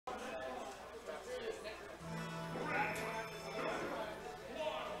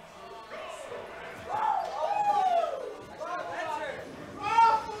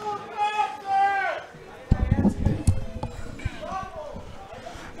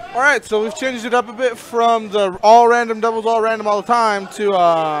Alright, so we've changed it up a bit from the all random doubles, all random all the time to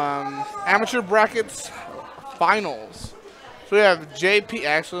amateur brackets finals. So we have JP,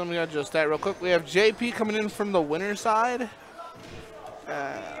 actually let me adjust that real quick. We have JP coming in from the winner's side.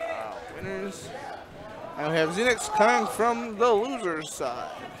 Winners. And we have Z-Nix coming from the loser's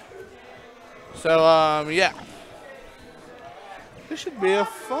side. So, yeah. This should be a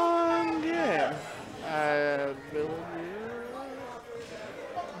fun game.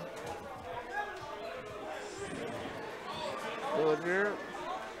 Villager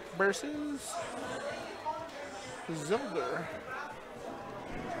versus Zelda.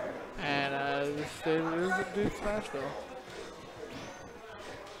 And this is a Duke Smashville.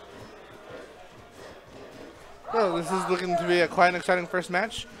 So this is looking to be quite an exciting first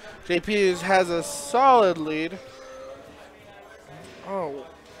match. JP has a solid lead. Oh,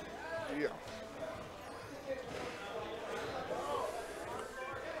 yeah.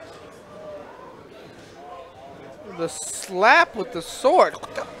 The slap with the sword.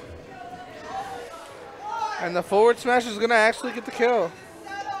 And the forward smash is going to actually get the kill.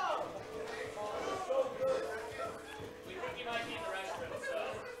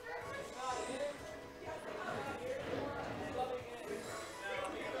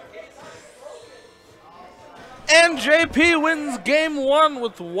 And JP wins game one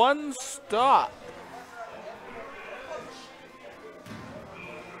with one stop.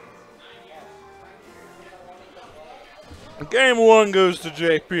 Game one goes to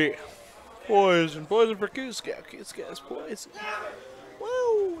JP. Poison for Q Scout. Q Scout's poison.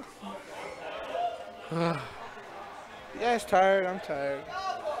 Woo! You guys tired? I'm tired.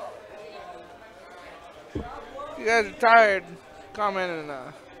 If you guys are tired, comment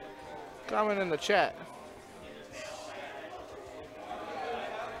in the chat.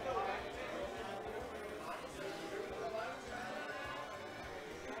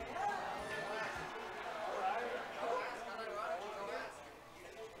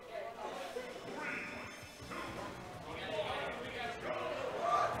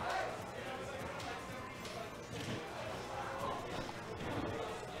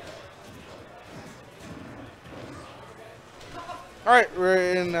 Alright, we're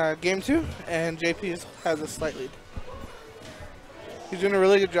in game two, and JP has a slight lead. He's doing a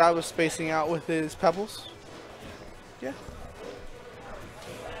really good job of spacing out with his pebbles. Yeah.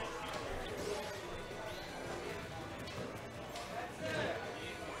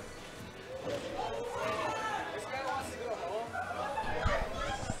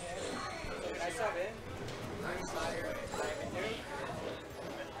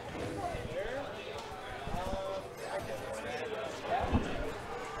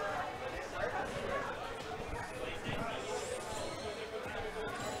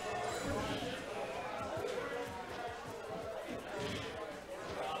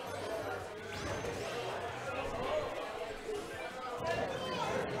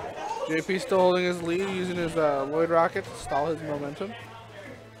 JP still holding his lead, using his Lloyd Rocket to stall his momentum.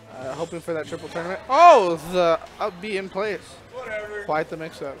 Hoping for that triple tournament. Oh, the up B in place. Whatever. Quite the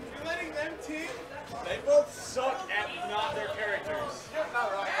mix-up. You're letting them team? They both suck at not their characters.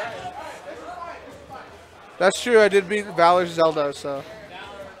 That's true, I did beat Valor's Zelda, so.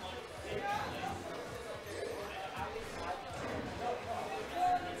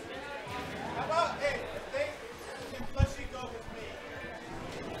 How about, hey, if they can fleshy go with me?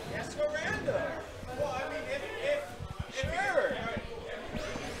 Yes, Miranda. Well, I mean, if sure.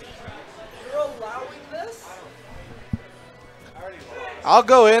 You're allowing this? I'll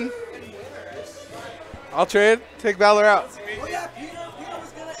go in. I'll trade. Take Valor out. Oh yeah, Peter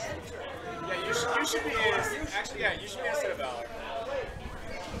was gonna enter. Yeah, you should be in. Actually, yeah, you should be instead of Valor.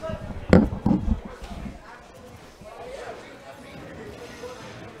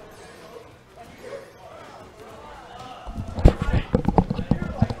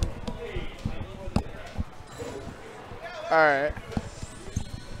 All right.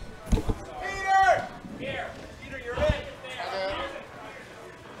 Peter! Here. Peter, you're in.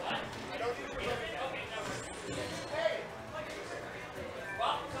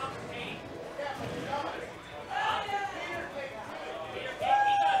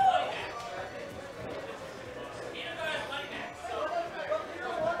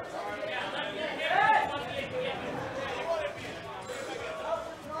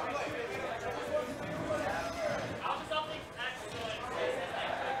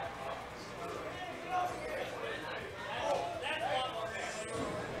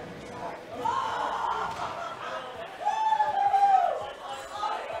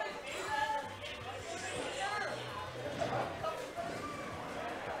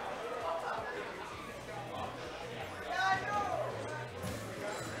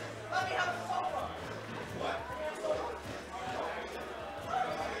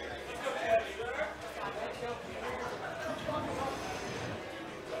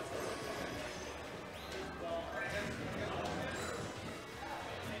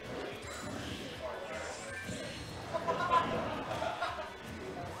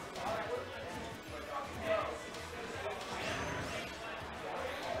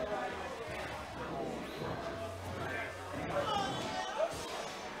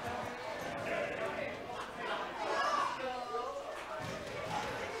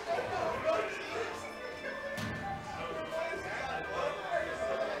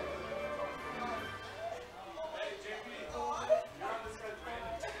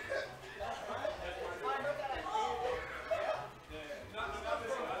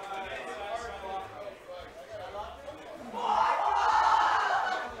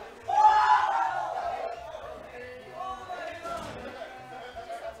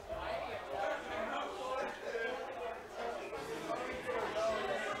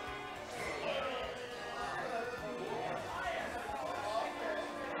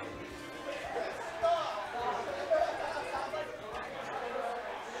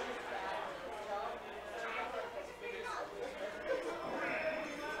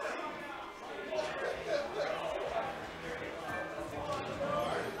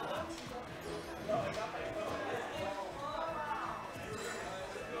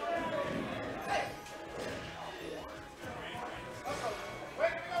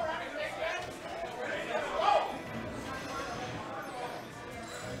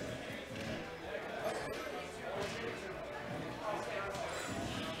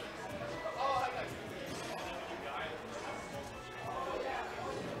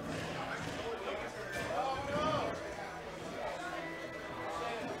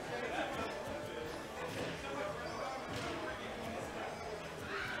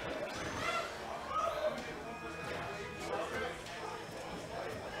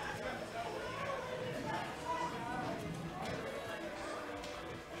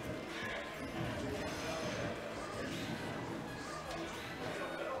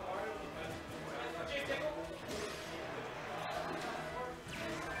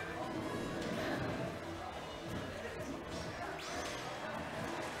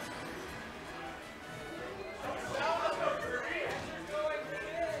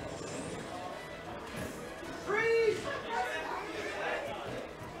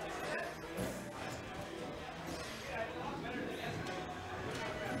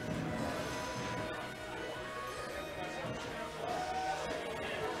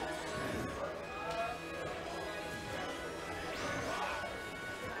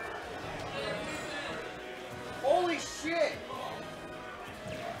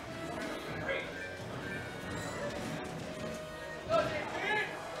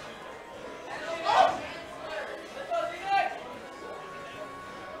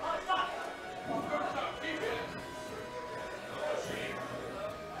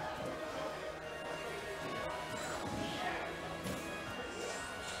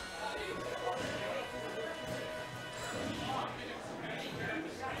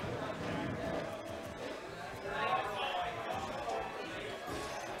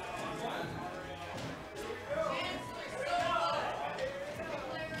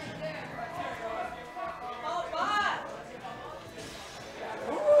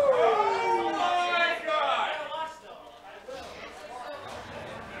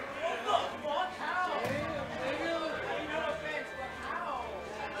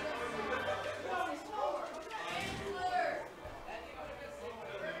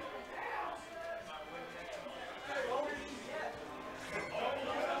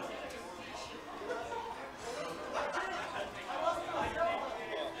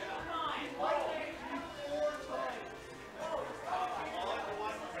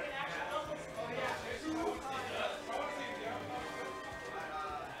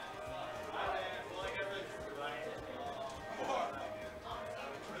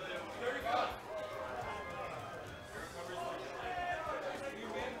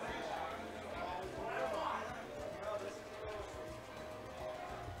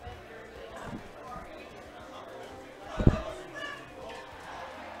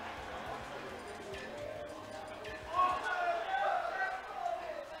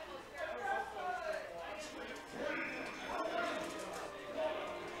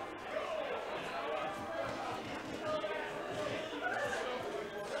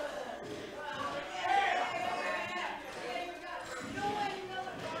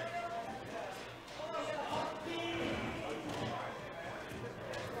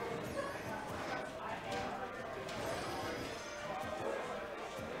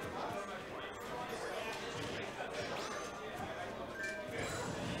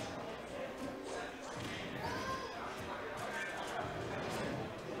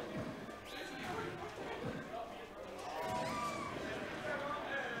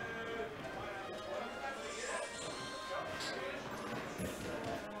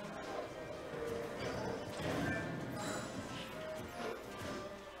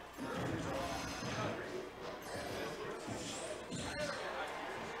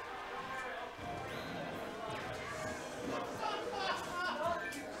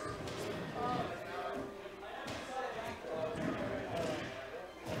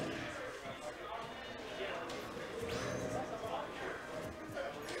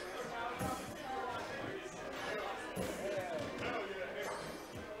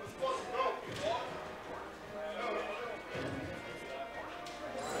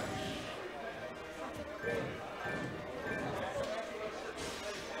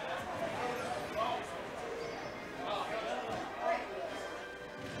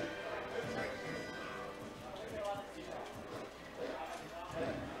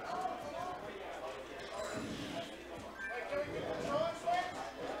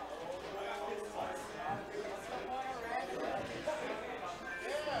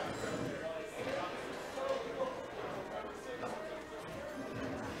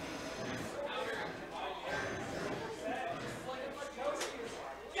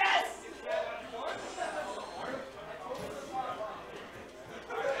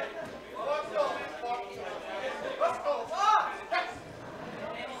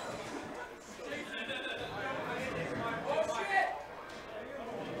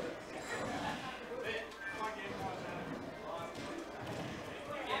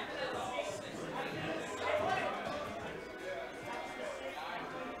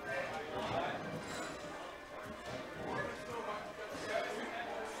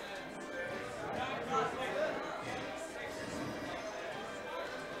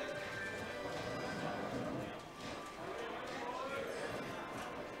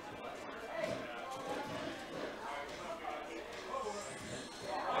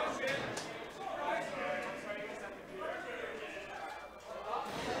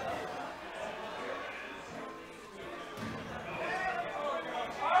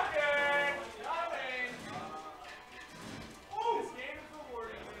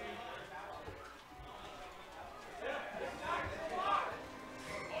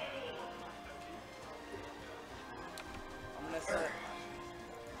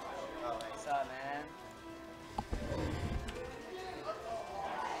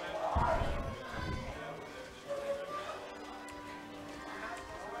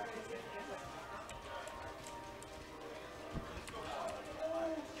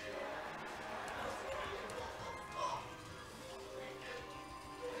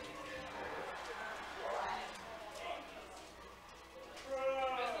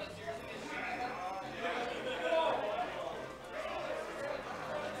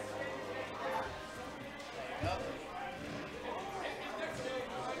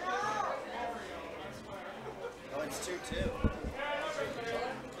 It's 2-2.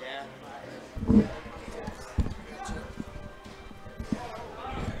 Yeah.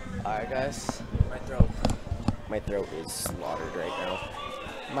 Alright, guys. My throat is slaughtered right now.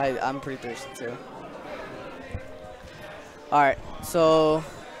 I'm pretty thirsty too. Alright, so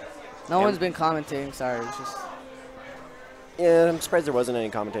no one's been commenting. Sorry, it's just Yeah, I'm surprised there wasn't any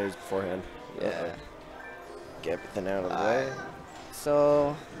commentators beforehand. yeah. Get everything out of the way.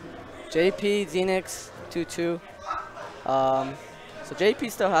 So JP Z-Nix 2-2. So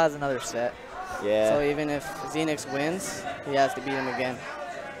JP still has another set. Yeah. So even if Z-Nix wins, he has to beat him again.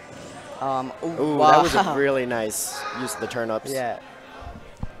 Ooh, wow. that was a really nice use of the turn-ups. Yeah.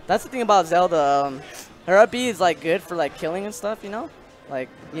 That's the thing about Zelda. Her up B is like good for like killing and stuff, you know? Like,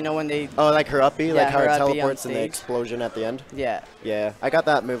 you know, when they... Oh, like her up B? Yeah, Like how her it up B on teleports and the stage. explosion at the end? Yeah. Yeah, I got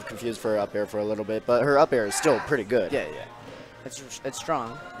that move confused for her up air for a little bit, but her up air is still pretty good. Yeah, yeah. It's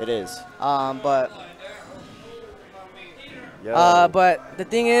strong. It is. But Yo. but the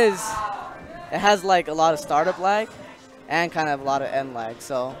thing is, it has like a lot of startup lag and kind of a lot of end lag.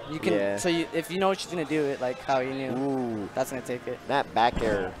 So you can if you know what she's gonna do it like how you knew, Ooh, that's gonna take it. that back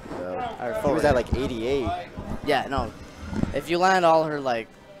air, though. Or He forward. was at like 88. Yeah, no. If you land all her like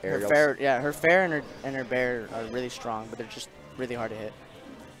her Aerials. fair, her fair and her bear are really strong, but they're just really hard to hit.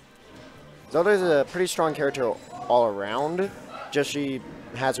 Zelda is a pretty strong character all around. Just she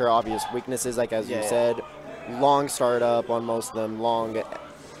has her obvious weaknesses, like as you said. Long startup on most of them, long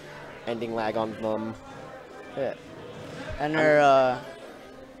ending lag on them. Yeah. And her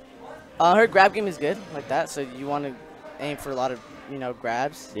grab game is good like that, so you want to aim for a lot of, you know,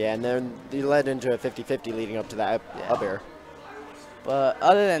 grabs. Yeah, and then you led into a 50-50 leading up to that up air. But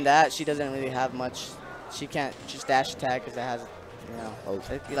other than that, she doesn't really have much. She can't just dash attack because it has, you know,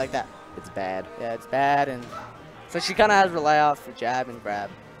 it'd be like that. It's bad. Yeah, it's bad, and so she kind of has to rely off for jab and grab.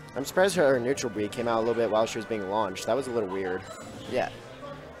 I'm surprised her neutral B came out a little bit while she was being launched. That was a little weird. Yeah.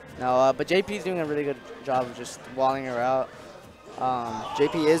 No, but JP's doing a really good job of just walling her out.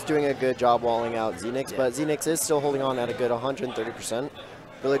 JP is doing a good job walling out Z-Nix, but Z-Nix is still holding on at a good 130%.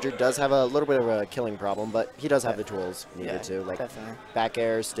 Villager does have a little bit of a killing problem, but he does have the tools needed to, like definitely. back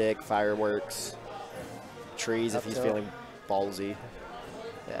air, stick, fireworks, trees if he's feeling ballsy.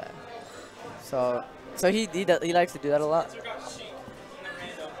 Yeah. So he likes to do that a lot.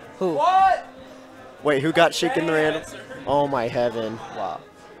 Who? What? Wait, who got shaken the random? Oh my heaven! Wow.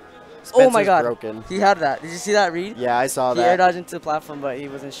 Spencer's Oh my God. broken. He had that. Did you see that read? Yeah, I saw He air that. dodged into the platform, but he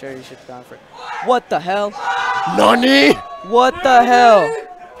wasn't sure he should have gone for it. What the hell? Nani? What the hell?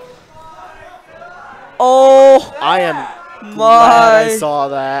 Oh I am my glad I saw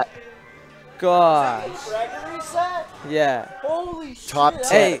that. gosh. Bracket reset? Yeah. Holy shit. Top that's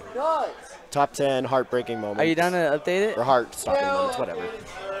 10. Hey. nuts. Top 10 heartbreaking moments. Are you down to update it? Or heart-stopping moments, whatever.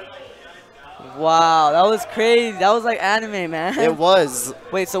 Wow, that was crazy. That was like anime, man. It was.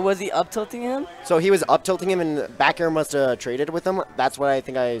 Wait, so was he up tilting him? So he was up tilting him, and back air must have traded with him. That's what I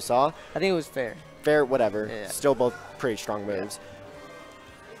think I saw. I think it was fair. Fair, whatever. Yeah. Still both pretty strong moves.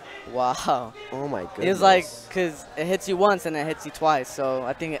 Wow. Oh my goodness. It was like, because it hits you once and it hits you twice. So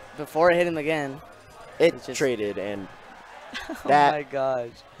I think before it hit him again. It it's just- traded, and Oh that my gosh.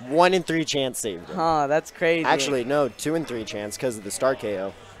 1 in 3 chance saved him. Huh, that's crazy. Actually, no, 2 in 3 chance because of the star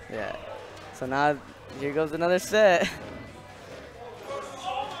KO. Yeah. So now, here goes another set.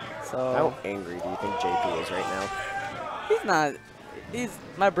 So. How angry do you think JP is right now? He's not.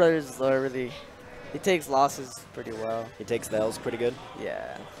 My brother's really. He takes losses pretty well. He takes the L's pretty good.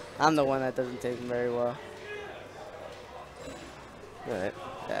 Yeah. I'm the one that doesn't take them very well. All right.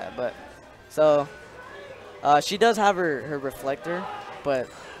 Yeah, but. So. She does have her reflector, but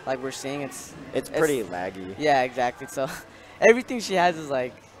like we're seeing, it's pretty laggy. Yeah, exactly. So everything she has is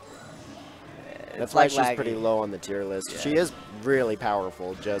like. That's why like she's laggy. pretty low on the tier list. Yeah. She is really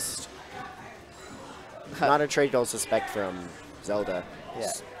powerful, just not a trait you'll suspect from Zelda.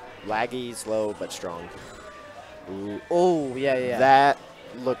 Yeah. Laggy, slow, but strong. Ooh. Oh, yeah. That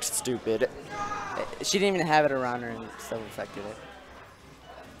looked stupid. She didn't even have it around her and still affected it.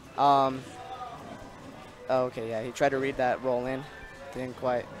 Oh, okay, yeah. He tried to read that roll in. Didn't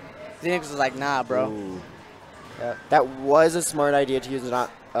quite. Z-Nix was like, nah, bro. Ooh. Yep. That was a smart idea to use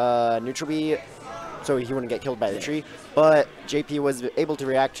neutral B so he wouldn't get killed by the tree, but JP was able to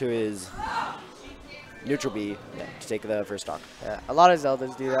react to his neutral B to take the first stock. Yeah, a lot of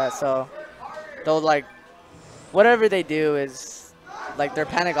Zeldas do that, so they'll like, whatever they do is, like their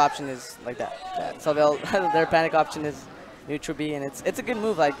panic option is like that. Yeah. So their panic option is neutral B, and it's a good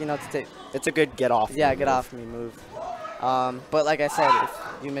move, like, you know, to take. It's a good get off. Yeah, get off me move. But like I said,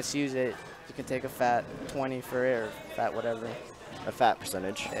 if you misuse it, you can take a fat 20 for it or fat whatever. A fat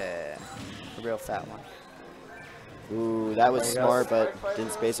percentage. Yeah, a real fat one. Ooh, that was There you smart, but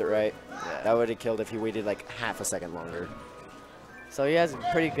didn't space it right. Yeah. That would have killed if he waited like half a second longer. So he has a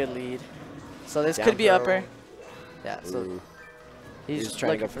pretty good lead. So this Down could be throw. upper. Yeah, so Ooh. he's He's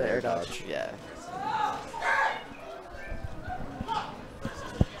trying to looking go for the air dodge. Yeah.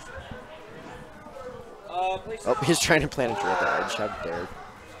 Oh, he's trying to plant a drill at the edge. How dare.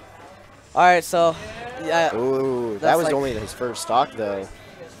 All right, so yeah, Ooh, that That's was like- only his first stock, though.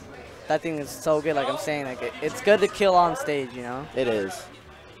 that thing is so good. Like I'm saying, like it's good to kill on stage, you know. It is.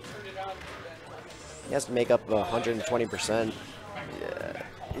 He has to make up 120%. Yeah.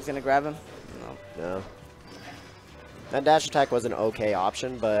 He's gonna grab him. No. No. That dash attack was an okay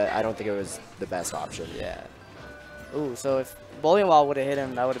option, but I don't think it was the best option. Yeah. Ooh, so if bowling ball would have hit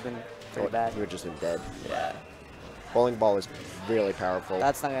him, that would have been pretty He bad. would just been dead. Yeah. Bowling ball is really powerful.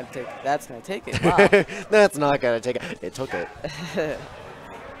 That's not gonna take. That's gonna take it. Wow. That's not gonna take it. It took it.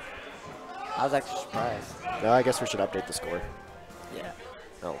 I was actually surprised. No, I guess we should update the score. Yeah.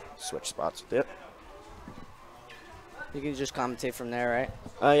 Oh, switch spots. Yep. You can just commentate from there,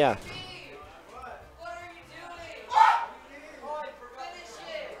 right? Yeah.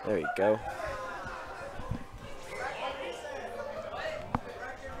 There you go.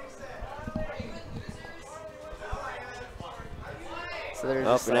 So they're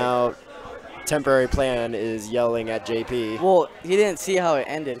Oh, just like, now temporary plan is yelling at JP. well, he didn't see how it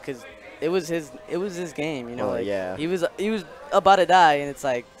ended because it was his game, you know. Oh, like, yeah. He was about to die, and it's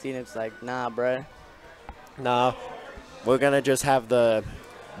like Z-Nix like, nah, bruh. Nah, we're gonna just have the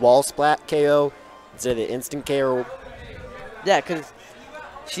wall splat KO instead of the instant KO. Yeah, cause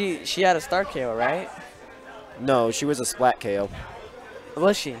she had a start KO, right? No, she was a splat KO.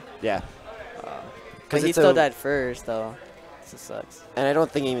 Was she? Yeah. But he still died first, though. This sucks. And I don't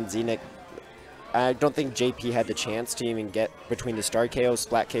think even Z-Nix, I don't think JP had the chance to even get between the star KO,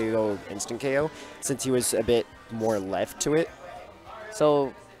 splat KO, instant KO, since he was a bit more left to it.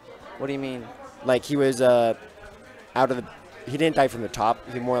 So, what do you mean? Like he was out of the, he didn't die from the top.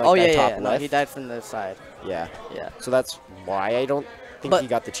 He more like Oh that yeah, top yeah. left. No, he died from the side. Yeah. Yeah. So that's why I don't think But- he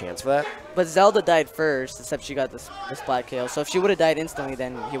got the chance for that. But Zelda died first, except she got the splat KO. So if she would have died instantly,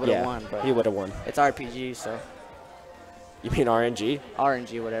 then he would have Yeah, won. But he would have won. it's RPG, so You mean RNG?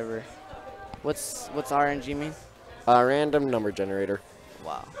 RNG, whatever. What's RNG mean? Random number generator.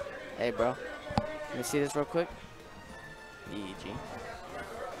 Wow. Hey, bro. Let me see this real quick. EG.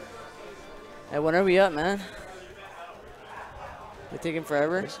 Hey, when are we up, man? They're taking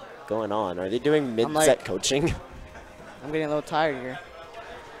forever. What's going on? Are they doing mid-set like- coaching? I'm getting a little tired here.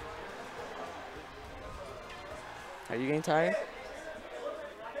 Are you getting tired?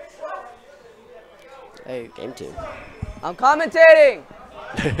 Hey, Game team. I'm commentating!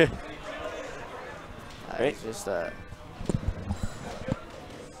 Right. Just, okay,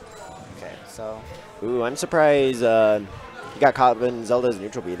 so. Ooh, I'm surprised he got caught when Zelda's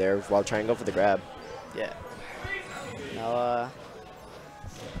neutral B there while trying to go for the grab. Yeah. No,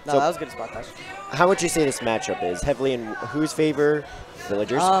 no, So- that was a good spot, Dash. How would you say this matchup is? Heavily in whose favor?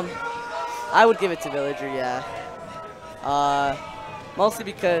 Villagers? I would give it to Villager, yeah. Mostly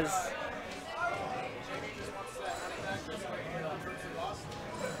because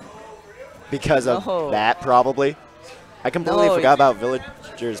Because of No. that, probably. I completely No, forgot about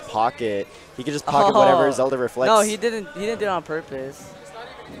Villager's pocket. He could just pocket whatever Oh. Zelda reflects. no, he didn't do it on purpose.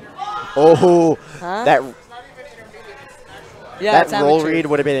 Oh, Huh? that Yeah, it's that roll amateur. read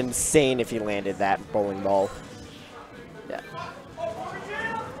would have been insane if he landed that bowling ball. Yeah.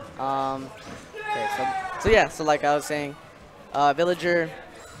 Okay, so yeah, so like I was saying, Villager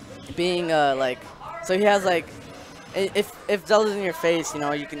being like, so he has like, if Zelda's in your face, you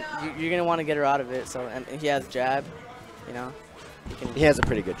know, you're gonna want to get her out of it. So and he has jab, you know, He has a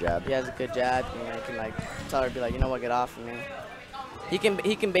pretty good jab. he has a good jab. You know, you can like tell her, be like, you know what, get off of me. He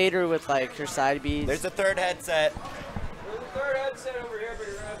can bait her with like her side Bs. There's a third headset. There's a third headset over here, but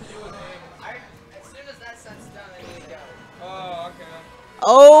you're gonna have to deal with me. As soon as that set's done, I need to go. Oh, okay.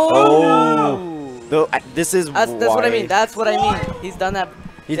 Oh. This is That's what I why- mean. That's what I mean. He's done that.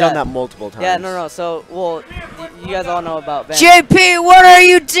 He's yeah. done that multiple times. Yeah, no. So, well, you guys all know about Ben. JP, what are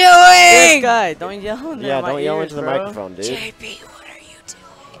you This doing? guy, don't yell into Yeah, my don't yell ears, into the bro. microphone, dude. JP, what are you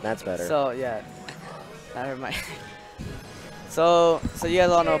doing? That's better. So yeah, that hurt my. So you guys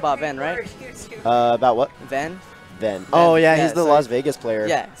all know about Ben, right? About what? Ben. Then. Oh yeah, yeah, he's the so- Las Vegas player.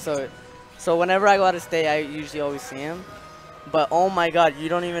 Yeah. So whenever I go out of state, I usually always see him. But oh my God, you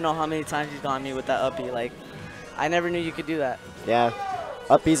don't even know how many times he's gotten me with that uppy. Like, I never knew you could do that. Yeah.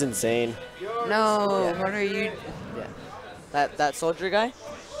 Up B's insane. No, Yeah. what are you? Yeah. That soldier guy.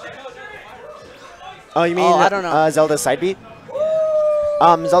 Oh, you mean Oh, I don't know. Zelda's side beat?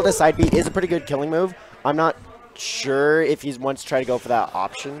 Zelda's side beat is a pretty good killing move. I'm not sure if he wants to try to go for that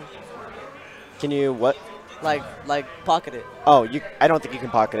option. Can you what? Like pocket it. Oh, I don't think you can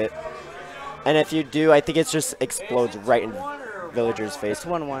pocket it. And if you do, I think it just explodes right in Villager's face. It's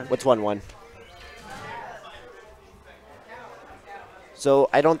 1-1. What's 1-1? So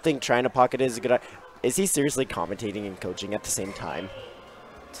I don't think trying to pocket is a good idea. Is he seriously commentating and coaching at the same time?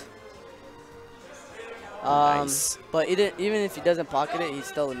 Nice. But even if he doesn't pocket it, he's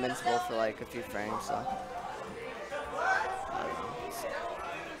still invincible for like a few frames. So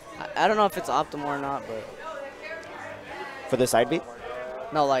I don't know if it's optimal or not, but For the side B?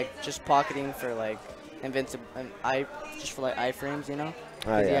 no, like just pocketing for like invincible just for like iframes, you know?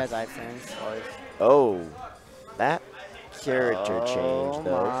 Oh, He yeah. has iframes. Always. Oh, that character change, Oh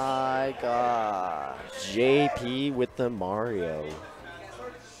though. my gosh. JP with the Mario.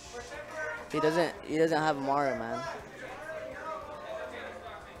 He doesn't have a Mario, man.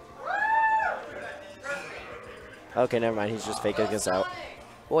 Okay, never mind. He's just faking us out.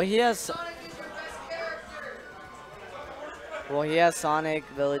 Well, he has Sonic,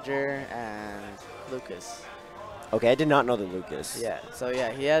 Villager, and Lucas. Okay, I did not know the Lucas. Yeah. So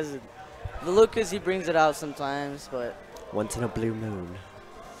yeah, he has the Lucas. He brings it out sometimes, but Once in a blue moon.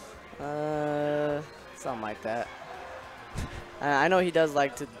 something like that. I know he does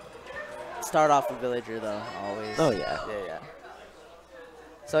like to start off with Villager though, always. Oh, yeah. Yeah.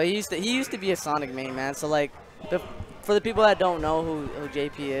 So he used to be a Sonic main, man. So like, for the people that don't know who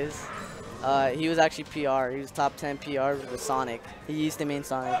JP is, he was actually PR. He was top 10 PR with Sonic. He used to main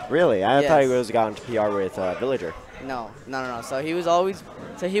Sonic. Really? I thought he Yes. was gotten to PR with Villager. No. So he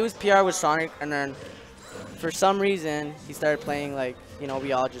was PR with Sonic, and then for some reason he started playing like, you know,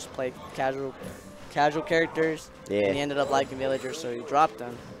 we all just play casual characters. Yeah. And he ended up liking Villager, so he dropped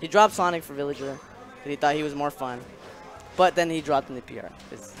him. He dropped Sonic for Villager, because he thought he was more fun. But then he dropped him to PR.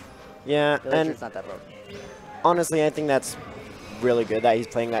 Yeah, Villager's and not that broken. honestly, I think that's really good that he's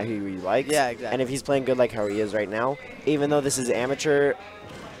playing that who he likes. Yeah, exactly. And if he's playing good like how he is right now, even though this is amateur,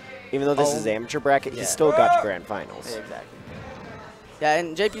 amateur bracket, Yeah. he's still got to grand finals. Yeah, exactly. Yeah,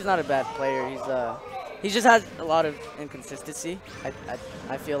 and JP's not a bad player. He just has a lot of inconsistency.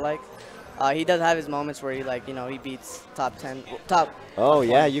 I feel like he does have his moments where he he beats top 10, top. Oh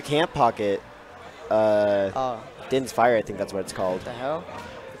yeah, you can't pocket. Oh, Din's Fire, I think that's what it's called. what the hell?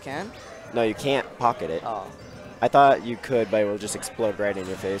 You can? No, you can't pocket it. Oh, I thought you could, but it will just explode right in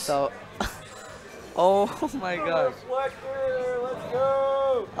your face. so. Oh my gosh. Let's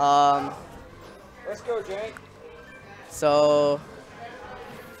go! Let's go, Jake. So.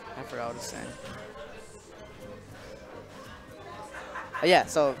 I forgot what I was saying. Yeah,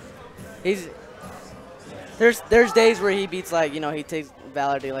 so there's days where he beats he takes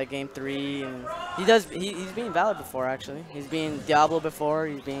Valor to like game 3, and he's being Valor before actually. He's being Diablo before.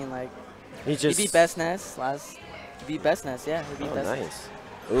 He's being like He's just. he beat Best Nest last. He beat Best Nest, yeah. He beat Oh, Best Nest.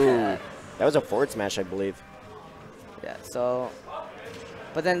 nice. Ooh, that was a forward smash, I believe. Yeah. So,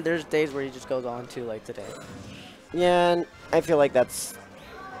 but then there's days where he just goes on to like today. Yeah, and I feel like that's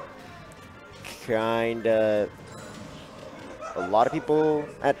kind of a lot of people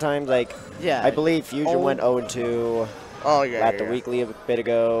at times. Like, Yeah. I believe Fusion went 0-2 Oh yeah. at the weekly a bit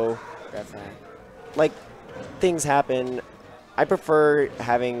ago. Definitely. Like, things happen. I prefer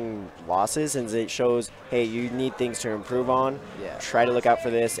having losses since it shows, hey, you need things to improve on. Yeah. Try to look out for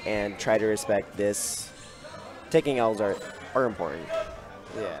this and try to respect this. Taking L's are important.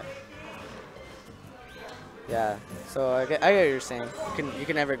 Yeah. Yeah. So I get what you're saying. You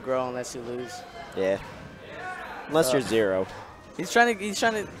can never grow unless you lose. Yeah. Unless you're 0. He's trying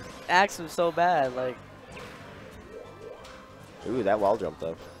to axe him so bad, like. Ooh, that wall jump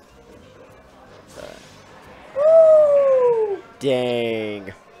though.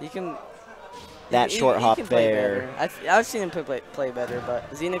 Dang. He can. That short hop can play there. better. I've seen him play better,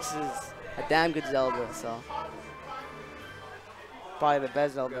 but Z-Nix is a damn good Zelda, so probably the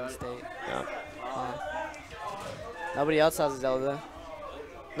best Zelda in the state. Yeah. Nobody else has a Zelda.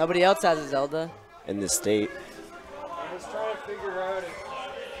 Nobody else has a Zelda. In this state. I was trying to figure out it.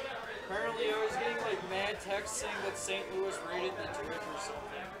 Apparently, I was getting like mad texts saying that St. Louis raided the Twitch or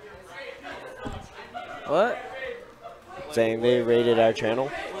something. What? Saying they raided our channel.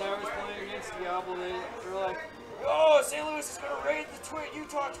 When I was playing against Diablo, they were like, "Oh, St. Louis is gonna raid the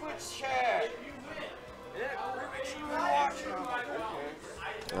Utah Twitch chat." Yeah, make sure you're watching. I'm like,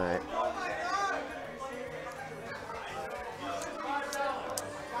 okay. Alright.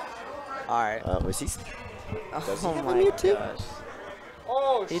 All right. Was he? Oh have a my Mewtwo? gosh.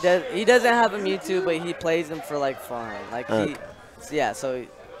 Oh, He doesn't have a Mewtwo, but he plays him for like fun. Like Okay. yeah. So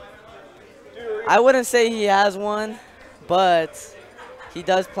I wouldn't say he has one, but he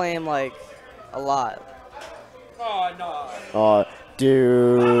does play him like a lot. Oh, no. Oh,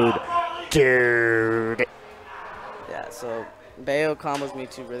 dude. Dude. Yeah, so Bayo combos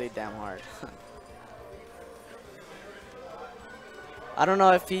Mewtwo really damn hard. I don't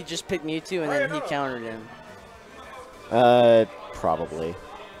know if he just picked Mewtwo and then he countered him. Probably.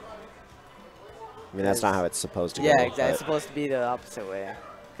 I mean, that's not how it's supposed to go. Yeah, exactly. but- It's supposed to be the opposite way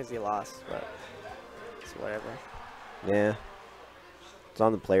because he lost, but it's whatever. Yeah. It's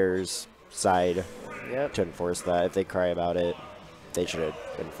on the player's side Yep. to enforce that. If they cry about it, they should have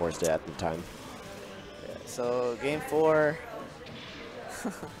enforced it at the time. Yeah, so game 4.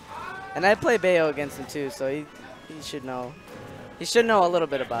 And I play Bayo against him too, so he should know. He should know a little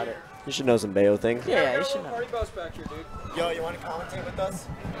bit about it. You should know some Bayo things. Yeah, he should know. Party bus back here, dude. Yo, you want to commentate with us?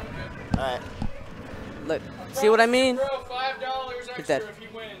 All right. Look, see what I mean? Bro, $5 extra that. if he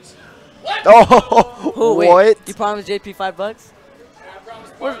wins. Oh, Who, wait, what? You promised JP $5? Yeah, I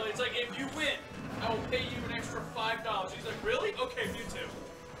promise Barley. It's like, if you win, I will pay you an extra $5. He's like, really? Okay, you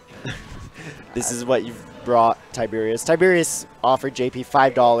too. This is what you've brought Tiberius. Tiberius offered JP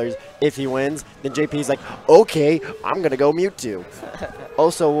 $5 if he wins. Then JP's like, okay, I'm going to go Mewtwo.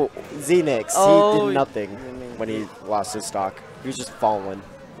 Also, Z-Nix, Oh, he did nothing I mean, when he lost his stock. He was just falling.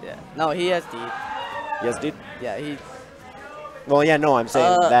 Yeah. No, he has D. Yes, dude? Yeah, he. Well, yeah, no, I'm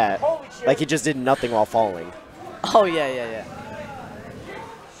saying that. Holy shit. Like, he just did nothing while falling. Oh yeah, yeah, yeah.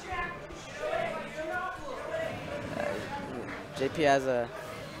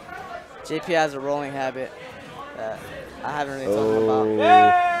 JP has a rolling habit that I haven't really talked about.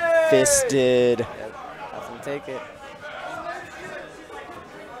 Oh, fisted. Yep, have him take it.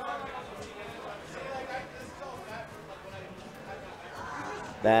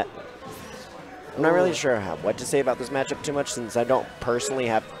 That. I'm not really sure what to say about this matchup too much since I don't personally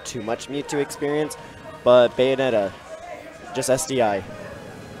have too much Mewtwo experience, but Bayonetta, just SDI.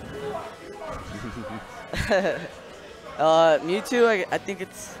 Mewtwo, I think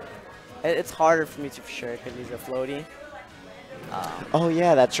it's harder for Mewtwo for sure because he's a floaty. Oh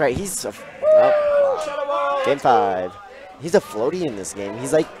yeah, that's right. He's a game 5. He's a floaty in this game.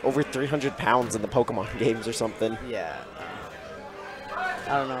 He's like over 300 pounds in the Pokemon games or something. Yeah.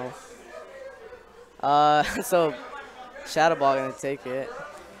 I don't know. So Shadow Ball gonna take it.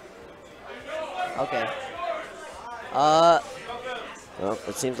 Okay. Well,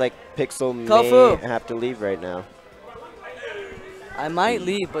 it seems like Pixel Kofu. may have to leave right now. I might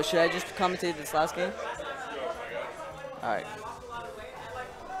leave, but should I just commentate this last game? All right.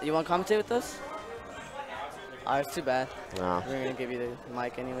 You want to commentate with us? All right, it's too bad. No. We're gonna give you the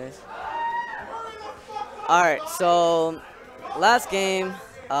mic anyways. All right, so last game,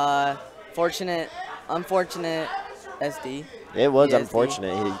 unfortunate SD. It was He SD.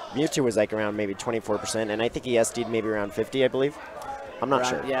 unfortunate. Mewtwo was like around maybe 24%, and I think he SD'd maybe around 50, I believe. I'm not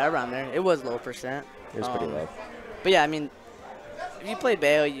sure. Yeah, around there. It was low percent. It was pretty low. But yeah, I mean, if you play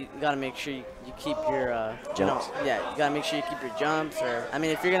Bayo, you gotta make sure you keep your Jumps. yeah, you gotta make sure you keep your jumps. Or I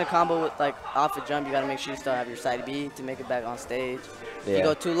mean, if you're gonna combo with like off a jump, you gotta make sure you still have your side B to make it back on stage. If you Yeah.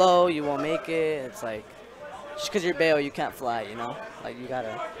 go too low, you won't make it. It's like just because you're Bayo, you can't fly. You know, like you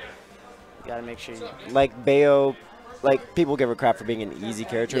gotta make sure you. Like Bayo, like people give her crap for being an easy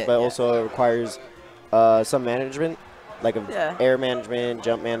character, Yeah, but yeah. also it requires some management, like Yeah. air management,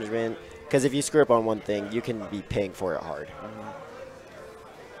 jump management. Because if you screw up on one thing, you can be paying for it hard.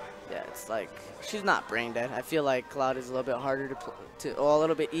 Yeah, it's like she's not brain dead. I feel like Cloud is a little bit harder or a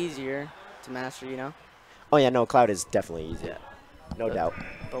little bit easier to master. You know. Oh yeah, no, Cloud is definitely easy. Yeah. No doubt.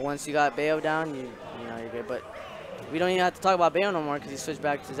 But once you got Bayo down, you know you're good. But we don't even have to talk about Bayo no more because he switched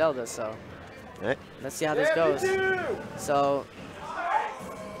back to Zelda. So Right? let's see how this goes. So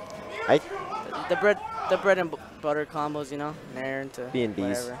the bread and butter combos, you know, Nair into B&Bs.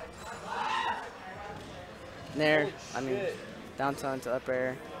 whatever. Nair, I mean, downtown to up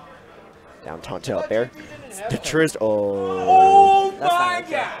air. Downtown to up air. The truest. Oh. That's not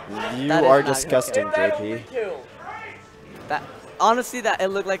gonna You That is are not gonna disgusting, JP. That honestly, that it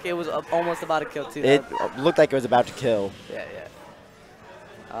looked like it was almost about to kill too. It looked like it was about to kill. Yeah.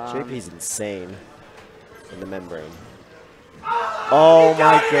 JP's insane in the membrane. Oh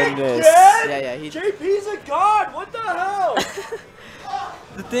my goodness. Yeah. JP's a god. What the hell?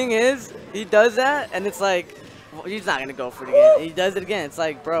 The thing is, he does that, and it's like, well, he's not gonna go for it again. He does it again. It's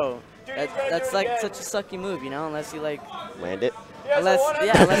like, bro, that's like such a sucky move, you know, unless you like, Land it.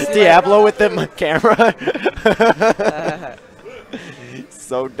 unless you Diablo with the camera. like,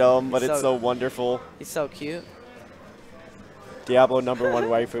 So dumb, but it's So- so wonderful. he's so cute. Diablo #1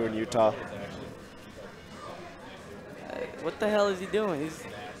 waifu in Utah. What the hell is he doing? He's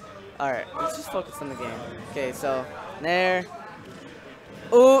all right. Let's just focus on the game. Okay, so Nair.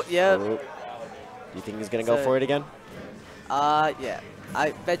 Oh, yep. Oh. you think he's gonna go So- for it again? Yeah.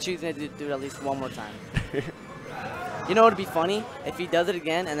 I bet you he's gonna do it at least one more time. You know what would be funny? If he does it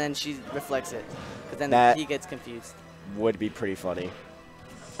again and then she reflects it. Because then That- he gets confused. Would be pretty funny.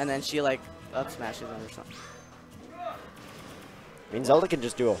 And then she like up smashes him or something. I mean, Zelda can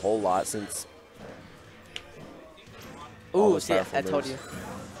just do a whole lot since. all Ooh, those see, powerful I told moves. you.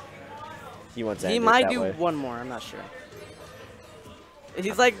 He wants to He end it might that do way. one more. I'm not sure.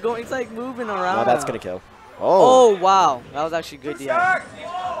 He's like going. He's like moving around. No, that's gonna kill. Oh, Oh wow, that was actually good DI. that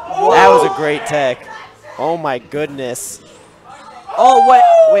was a great tech. Oh my goodness. Oh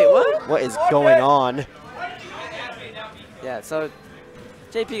wait, what? What is going on? Yeah. So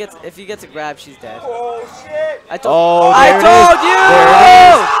JP gets if he gets a grab, she's dead. Oh shit! I told. Oh, I there it told is. you.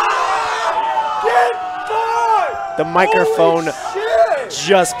 There it is. The microphone Shit!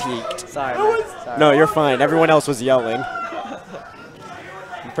 just peaked. Sorry, man. Sorry. No, you're fine. Everyone else was yelling.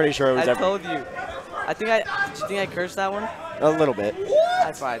 I'm pretty sure it was I told you. I think I. Did you think I cursed that one? a little bit.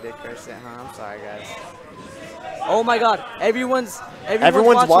 That's why I did curse it, huh? I'm sorry, guys. Oh my God! Everyone's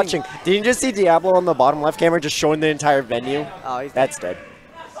watching. Did you just see Diablo on the bottom left camera just showing the entire venue? Oh, he's That's dead.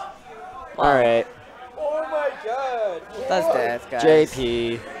 Wow. All right, Oh my god! That's death, guys.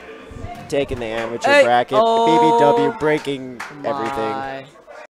 JP taking the amateur Hey, bracket. oh BBW breaking everything. My